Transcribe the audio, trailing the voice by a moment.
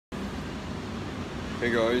Hey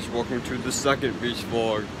guys, welcome to the second beach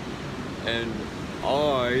vlog, and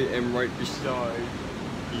I am right beside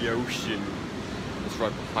the ocean. It's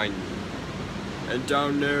right behind me, and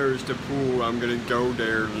down there is the pool. I'm gonna go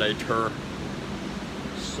there later.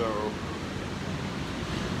 So,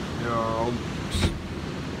 yeah, I'm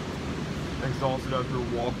exhausted after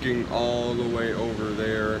walking all the way over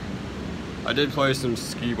there. I did play some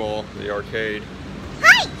skee ball at the arcade.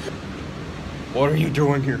 Hi! What are you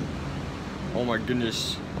doing here? Oh my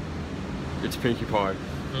goodness. It's Pinkie Pie.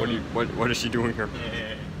 What is she doing here?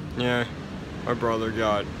 Yeah. My brother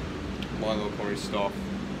got My Little Pony stuff.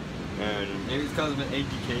 And maybe it's because of an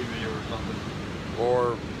ADK video or something.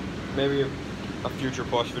 Or maybe a future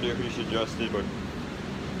plush video he suggested, but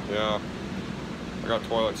yeah. I got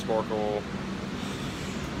Twilight Sparkle.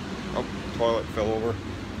 Oh, Twilight fell over.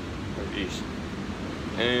 Oh jeez.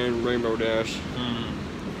 And Rainbow Dash.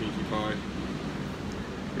 Pinkie Pie.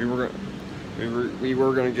 We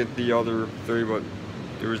were gonna get the other three, but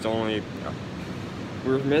there was only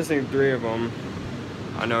we were missing three of them.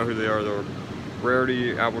 I know who they are though.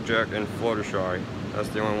 Rarity, Applejack, and Fluttershy. That's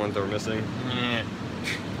the only ones that were missing. Yeah.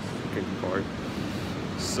 Pinkie Pie.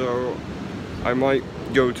 So I might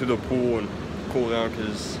go to the pool and cool down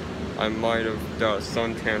because I might have got a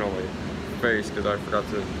suntan on my face because I forgot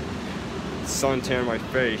to suntan my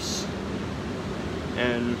face.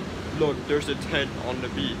 And look, there's a tent on the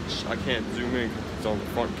beach. I can't zoom in because it's on the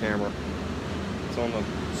front camera. It's on the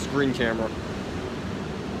screen camera.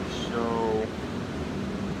 So,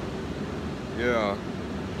 yeah.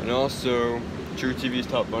 And also, True TV's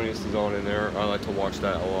Top Bunniest is on in there. I like to watch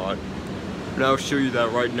that a lot. And I'll show you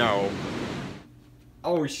that right now.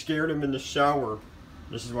 Oh, we scared him in the shower.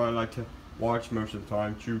 This is what I like to watch most of the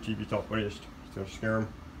time. True TV's Top Bunniest. It's gonna scare him.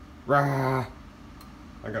 Rah!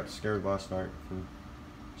 I got scared last night from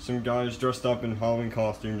some guys dressed up in Halloween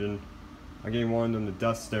costumes, and I gave one of them the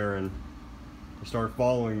death stare, and they started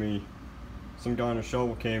following me. Some guy in a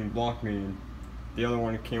shovel came, blocked me, and the other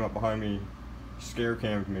one came up behind me, scare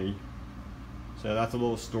cammed me. So that's a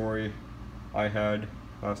little story I had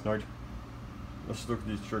last night. Let's look at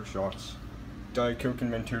these trick shots. Diet Coke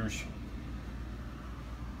and Mentos.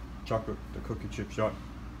 Chocolate, the cookie chip shot.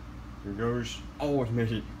 Here goes. Oh, it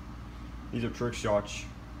made it. These are trick shots.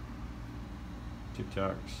 Tic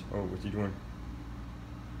Tacs. Oh, what's he doing?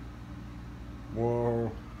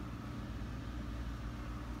 Whoa.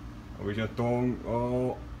 Oh, he's got thong.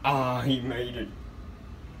 Oh, he made it.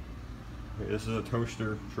 Okay, this is a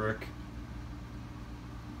toaster trick.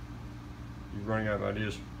 He's running out of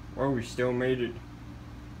ideas. Oh, he still made it.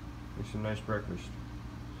 It's a nice breakfast.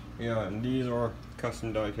 Yeah, and these are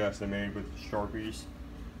custom die casts I made with Sharpies.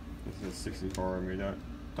 This is a 60 car. I made that.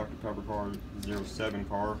 Dr. Pepper car, 07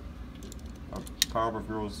 car. A Powerpuff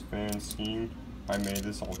Girls fan scheme. I made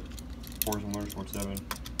this on Forza Motorsport 7.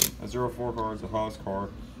 A 04 car is a Haas car.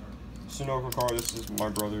 Sunoco car, this is my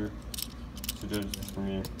brother suggested this for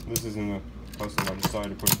me. This is in the custom. I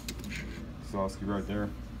decided to put Sosky right there.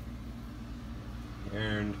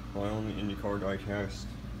 And my only IndyCar diecast,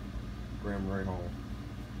 Graham Rahal.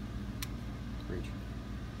 Great.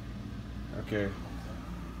 Okay.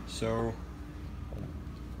 So,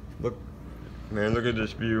 look, man, look at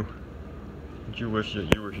this view. Don't you wish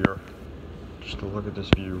that you were here? Just to look at this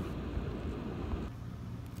view.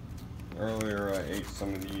 Earlier I ate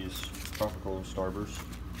some of these tropical starbursts.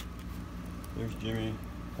 There's Jimmy.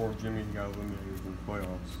 Poor Jimmy got eliminated in the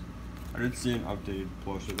playoffs. I did see an updated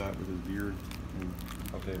plush of that with his beard and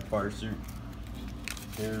updated fire suit.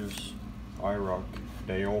 Here's iRock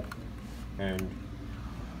Dale, and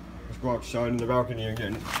let's go outside in the balcony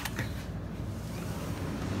again.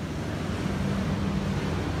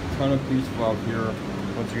 Kind of peaceful out here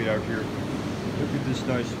once you get out here. Look at this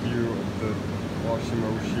nice view of the Washington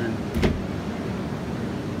Ocean.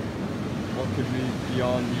 What could be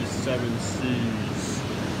beyond these 7 seas?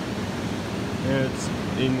 It's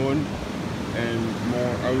England and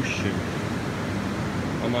more ocean.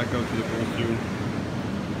 I might go to the pool soon.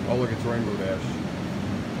 Oh look, it's Rainbow Dash.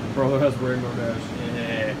 My brother has Rainbow Dash.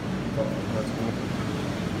 Yeah. Oh, that's cool.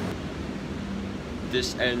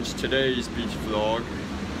 This ends today's beach vlog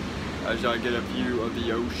as I get a view of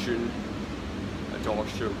the ocean, a dog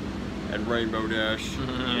show, and Rainbow Dash.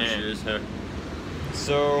 Yeah.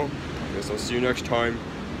 So, I guess I'll see you next time.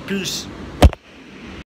 Peace!